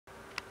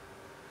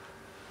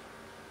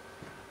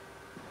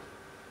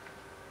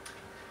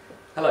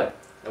Hello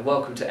and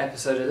welcome to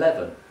episode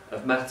 11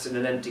 of Maths in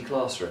an Empty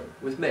Classroom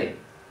with me,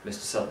 Mr.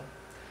 Southern.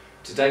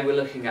 Today we're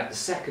looking at the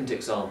second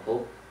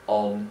example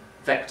on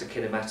vector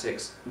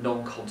kinematics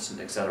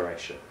non-constant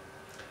acceleration.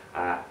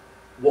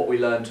 What we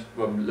learned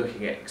when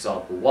looking at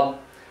example 1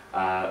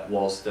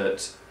 was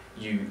that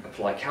you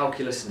apply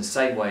calculus in the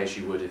same way as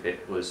you would if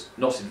it was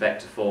not in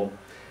vector form,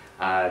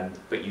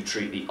 but you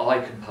treat the I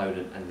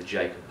component and the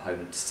j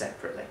component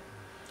separately.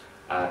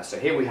 So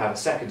here we have a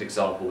second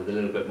example with a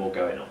little bit more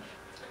going on.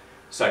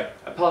 So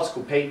a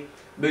particle P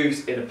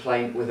moves in a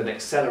plane with an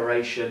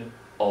acceleration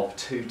of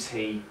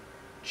 2t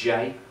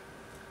j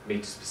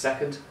meters per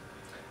second.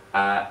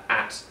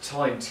 At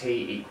time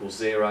t equals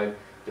 0,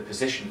 the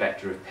position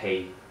vector of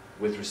P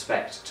with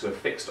respect to a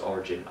fixed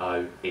origin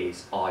O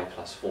is I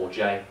plus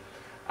 4j,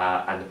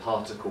 and the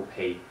particle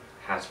P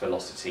has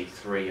velocity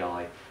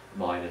 3I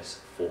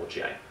minus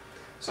 4j.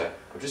 So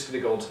I'm just going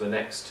to go on to the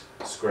next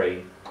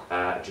screen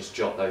and just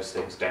jot those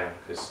things down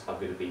because I'm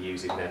going to be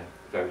using them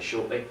very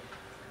shortly.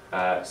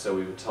 So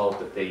we were told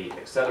that the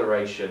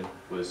acceleration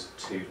was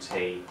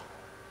 2t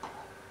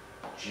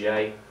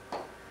j,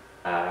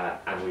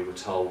 and we were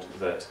told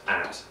that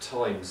at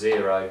time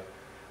 0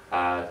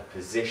 the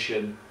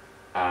position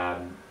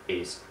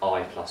is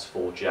I plus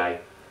 4j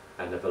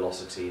and the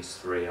velocity is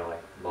 3I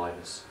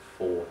minus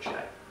 4j.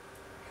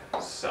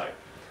 Okay, so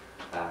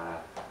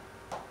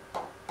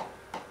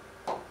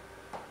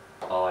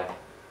I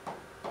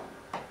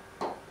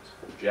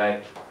is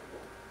 4j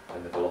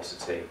and the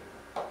velocity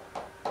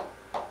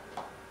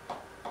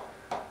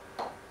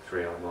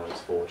 3I minus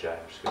 4j.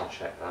 I'm just going to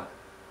check that.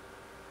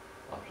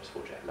 I plus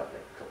 4j, lovely,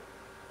 cool.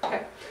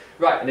 Okay,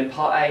 right, and in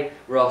part A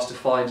we're asked to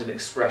find an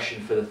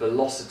expression for the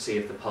velocity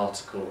of the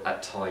particle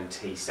at time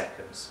t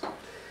seconds.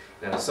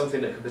 Now there's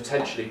something that could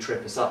potentially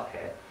trip us up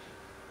here.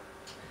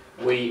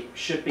 We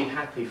should be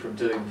happy from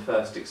doing the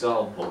first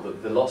example that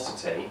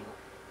velocity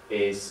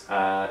is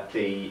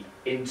the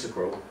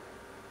integral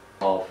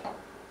of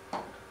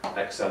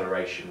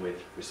acceleration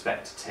with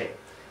respect to t.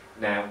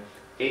 Now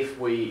if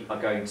we are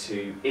going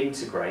to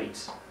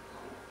integrate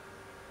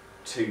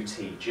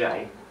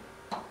 2tj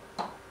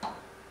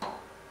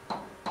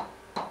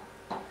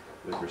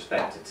with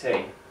respect to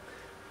t,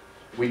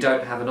 we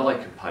don't have an I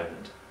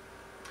component,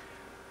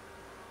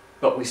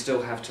 but we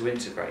still have to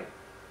integrate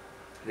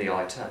the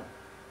I term.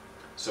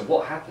 So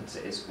what happens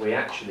is we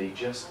actually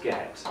just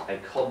get a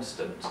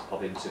constant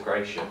of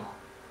integration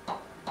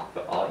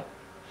for I,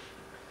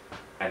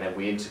 and then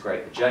we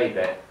integrate the j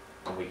bit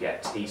and we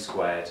get t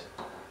squared,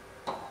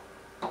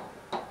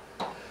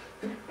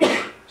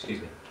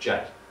 excuse me,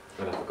 j,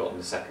 and I've forgotten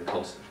the second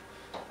constant.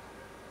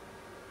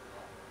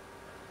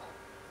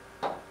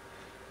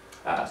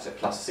 So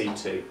plus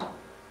c2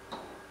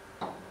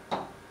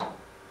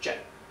 j.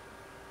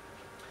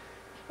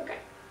 Okay,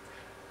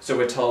 so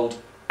we're told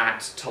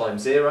at time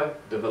 0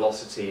 the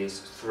velocity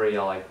is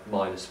 3I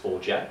minus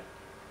 4j.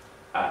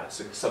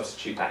 So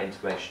substitute that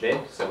information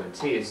in. So when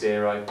t is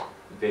 0,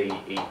 v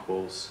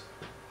equals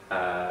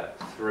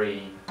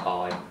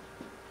 3I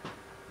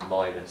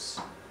minus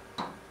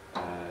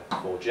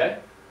 4j,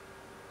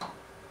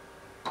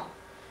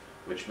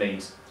 which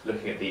means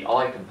looking at the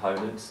I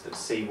components that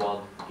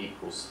c1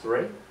 equals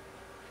 3,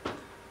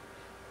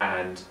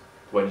 and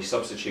when you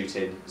substitute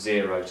in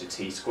 0 to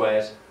t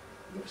squared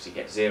you obviously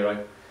get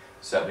 0,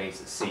 so it means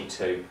that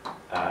c2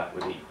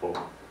 would equal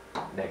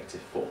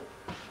negative 4,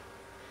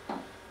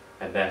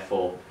 and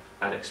therefore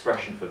an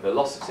expression for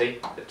velocity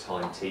at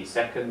time t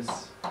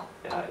seconds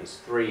is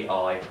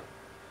 3I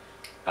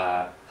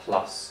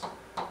plus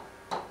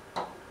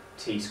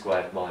t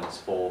squared minus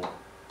 4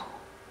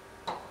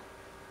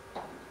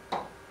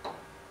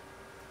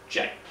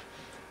 j,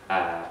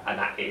 and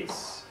that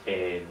is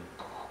in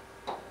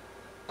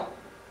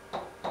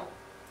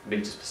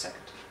meters per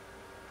second.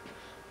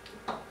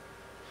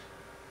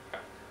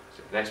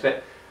 So the next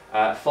bit,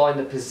 find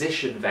the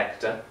position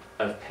vector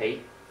of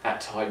P at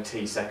time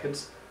t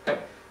seconds.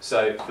 Okay.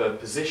 So for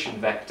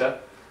position vector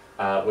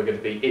we're going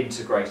to be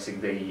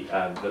integrating the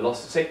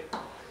velocity.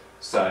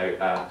 So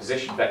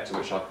position vector,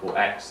 which I call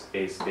x,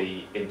 is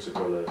the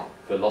integral of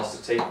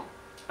velocity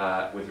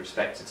with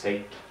respect to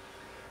t.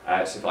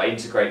 So if I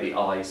integrate the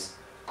i's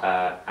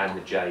and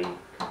the j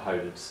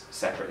components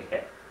separately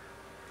here,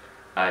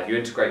 if you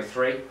integrate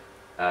 3,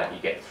 you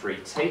get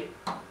 3t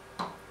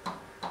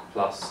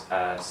plus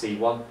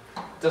c1.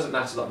 Doesn't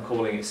matter that I'm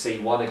calling it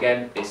c1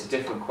 again, it's a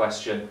different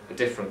question, a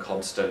different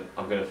constant.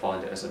 I'm going to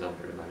find it as a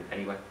number in a moment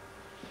anyway.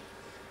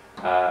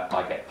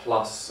 I get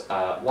plus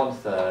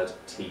 1/3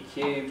 t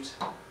cubed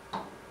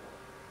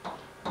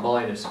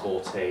minus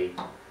 4t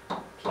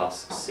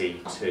plus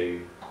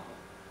c2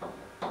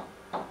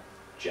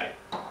 j,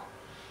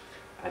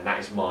 and that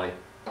is my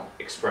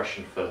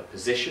expression for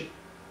position.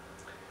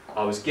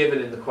 I was given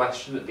in the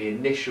question that the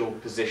initial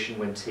position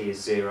when t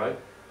is 0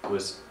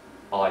 was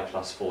I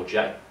plus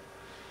 4j.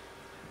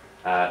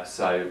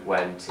 So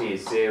when t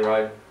is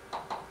 0,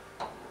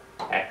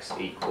 x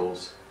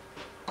equals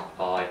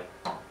I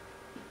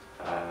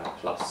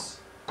plus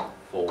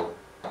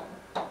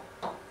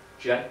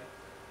 4j.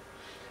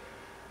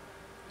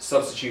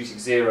 Substituting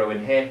 0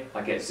 in here,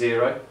 I get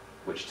 0,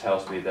 which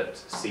tells me that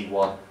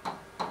C1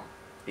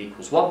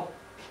 equals 1.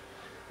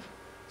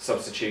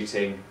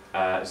 Substituting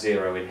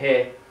 0 in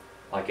here,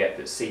 I get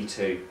that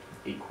C2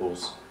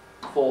 equals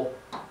 4.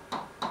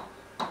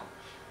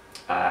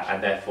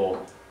 And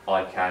therefore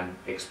I can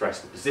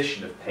express the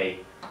position of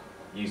P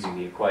using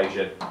the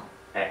equation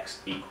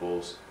x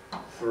equals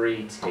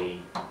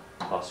 3t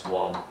plus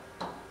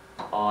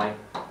 1I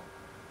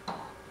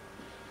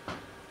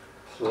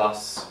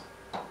plus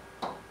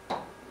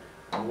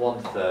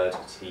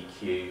 1/3 t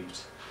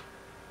cubed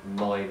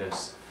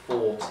minus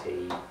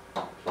 4t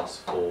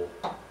plus 4j.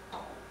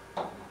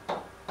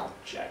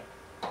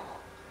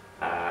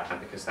 And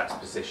because that's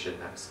position,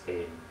 that's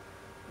in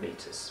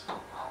metres.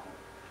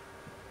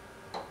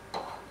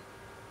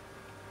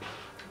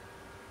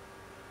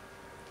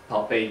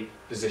 Part B,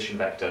 position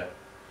vector,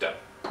 done.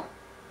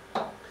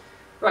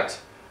 Right,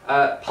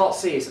 part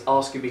C is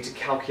asking me to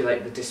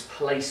calculate the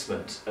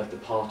displacement of the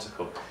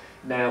particle.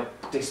 Now,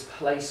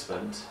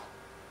 displacement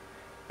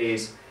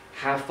is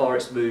how far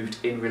it's moved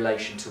in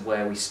relation to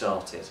where we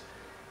started.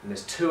 And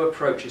there's two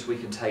approaches we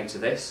can take to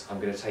this. I'm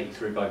going to take you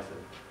through both of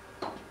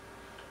them.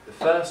 The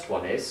first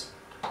one is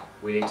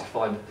we need to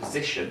find the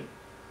position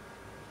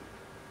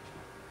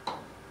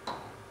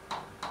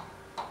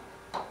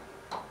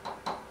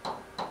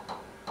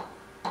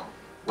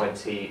when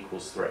t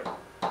equals 3.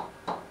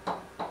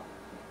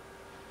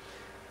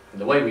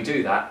 And the way we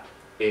do that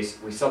is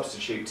we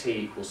substitute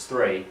t equals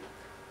 3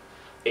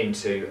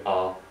 into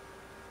our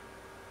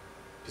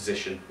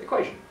position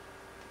equation.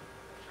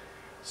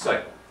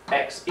 So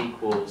x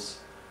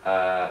equals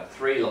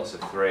 3 lots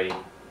of 3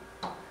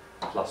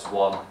 plus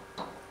 1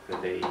 for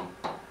the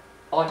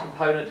I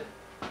component,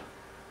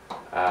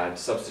 and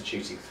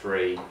substituting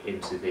 3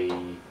 into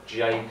the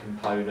j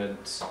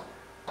component,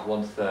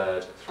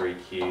 1/3 3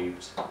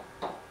 cubed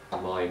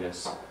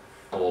minus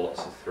 4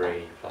 lots of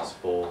 3 plus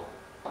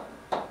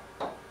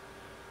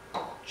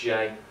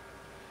 4j,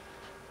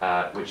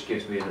 which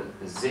gives me that the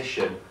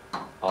position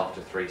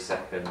after 3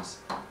 seconds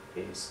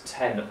is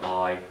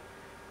 10I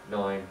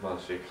 9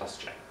 minus 3 plus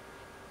j.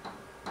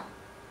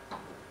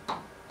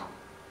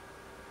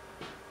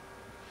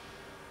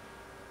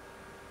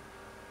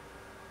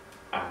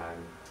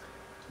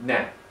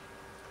 Now,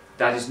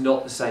 that is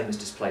not the same as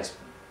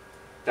displacement.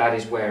 That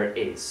is where it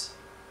is,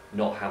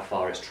 not how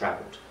far it's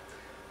travelled.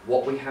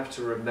 What we have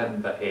to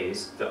remember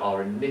is that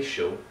our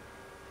initial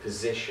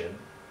position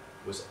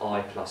was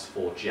I plus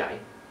 4j.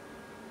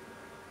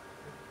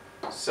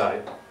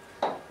 So,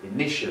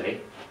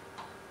 initially,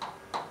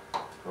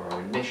 or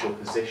our initial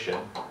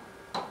position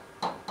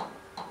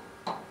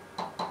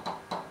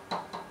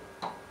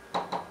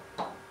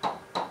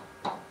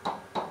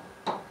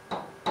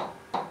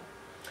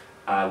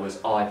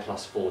was I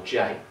plus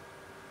 4j,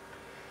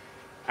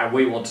 and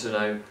we want to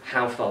know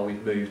how far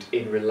we've moved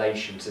in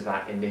relation to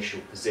that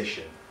initial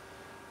position.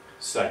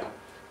 So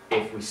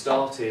if we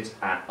started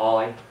at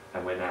I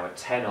and we're now at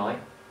 10I,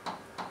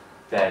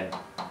 then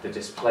the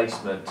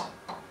displacement,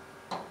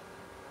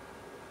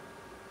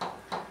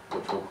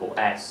 which we'll call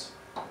S,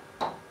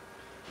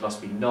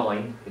 must be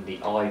 9 in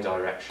the I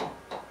direction,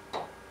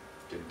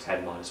 doing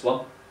 10 minus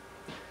 1.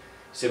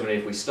 Similarly,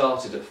 if we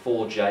started at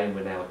 4j and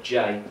we're now at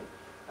j,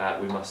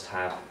 we must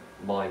have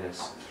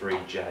minus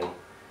 3j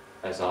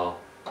as our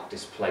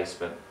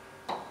displacement,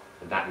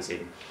 and that is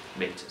in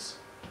metres.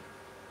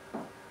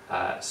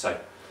 So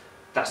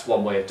that's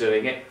one way of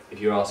doing it. If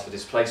you're asked for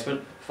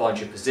displacement, find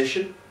your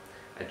position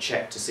and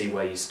check to see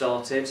where you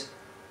started.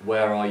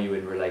 Where are you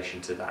in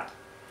relation to that?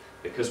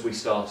 Because we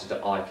started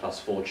at I plus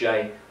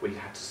 4j, we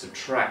had to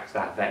subtract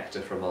that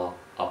vector from our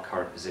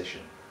current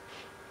position.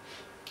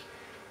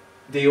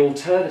 The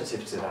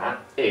alternative to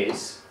that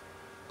is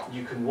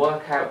you can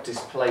work out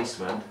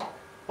displacement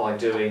by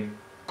doing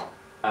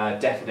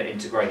definite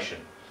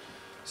integration.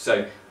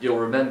 So you'll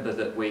remember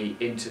that we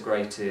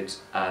integrated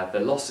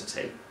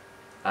velocity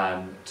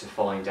to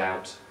find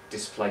out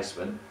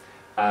displacement.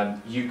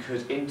 You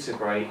could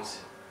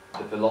integrate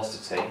the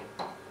velocity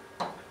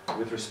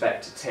with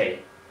respect to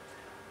t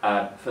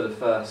for the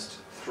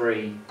first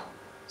 3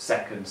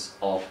 seconds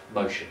of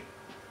motion.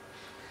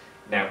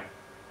 Now,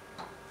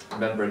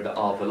 remembering that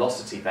our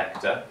velocity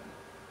vector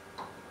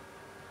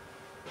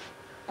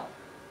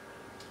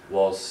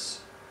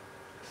was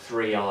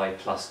 3I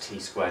plus t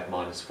squared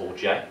minus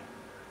 4j.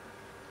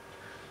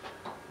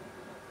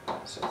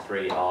 So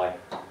 3I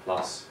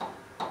plus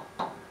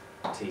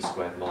t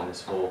squared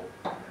minus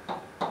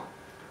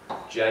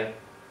 4j.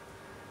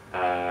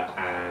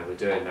 And we're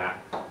doing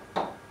that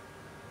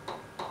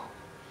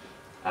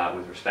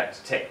with respect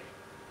to t.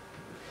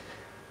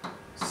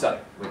 So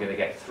we're going to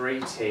get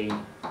 3ti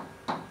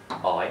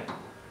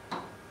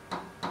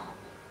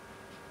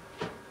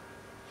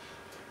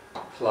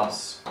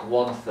plus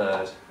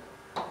 1/3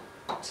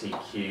 t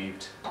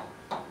cubed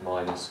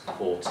minus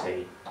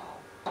 4t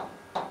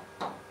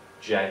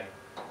j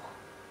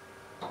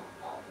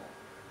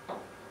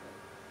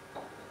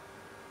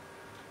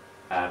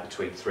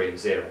between 3 and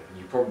 0.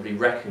 You probably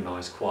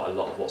recognise quite a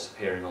lot of what's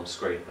appearing on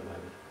screen at the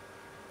moment.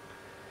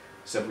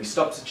 So if we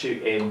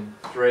substitute in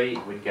 3,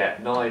 we'd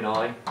get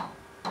 9i.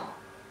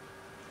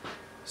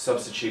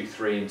 Substitute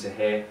 3 into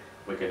here,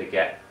 we're going to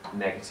get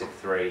negative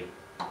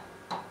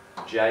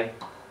 3j.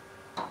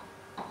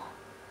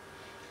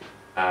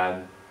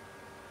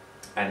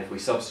 And if we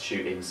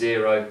substitute in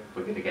 0,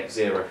 we're going to get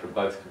 0 from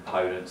both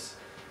components.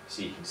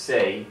 So you can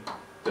see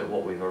that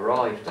what we've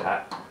arrived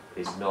at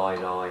is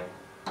 9i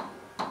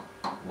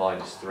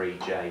minus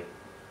 3j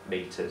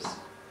meters,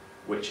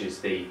 which is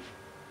the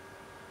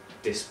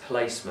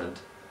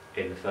displacement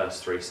in the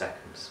first 3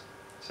 seconds.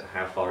 So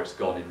how far it's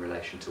gone in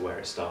relation to where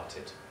it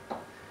started.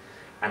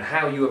 And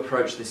how you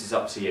approach this is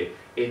up to you.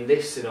 In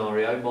this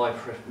scenario,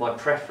 my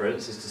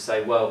preference is to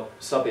say, well,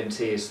 sub in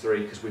t is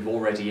 3 because we've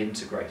already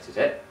integrated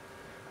it,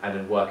 and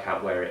then work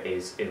out where it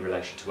is in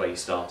relation to where you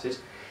started.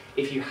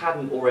 If you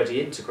hadn't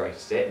already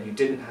integrated it and you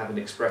didn't have an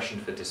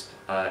expression for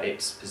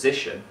its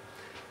position,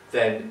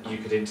 then you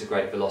could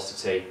integrate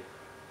velocity,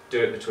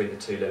 do it between the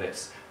two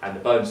limits, and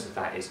the bonus of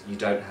that is you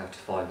don't have to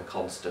find the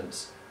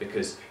constants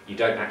because you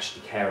don't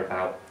actually care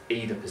about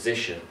either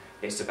position,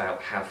 it's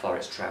about how far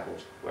it's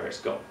travelled, where it's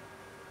gone,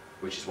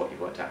 which is what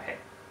you've worked out here.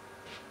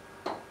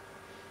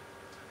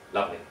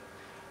 Lovely.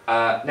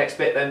 Next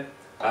bit then,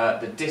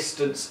 the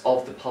distance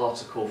of the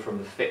particle from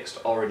the fixed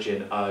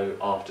origin O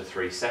after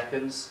 3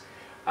 seconds.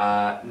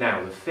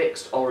 Now the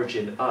fixed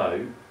origin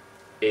O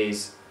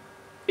is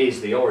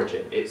the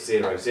origin, it's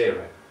 0,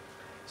 0.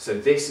 So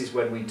this is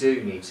when we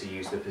do need to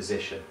use the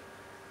position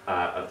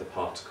of the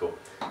particle.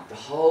 The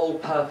whole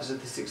purpose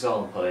of this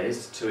example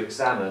is to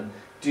examine,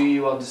 do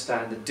you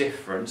understand the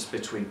difference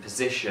between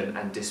position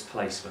and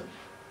displacement?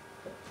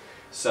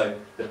 So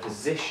the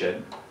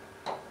position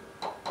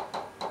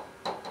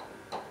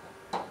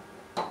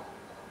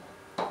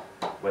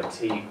when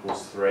t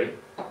equals 3,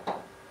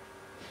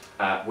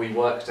 we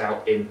worked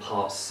out in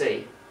part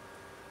C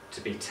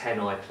to be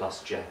 10i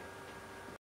plus j.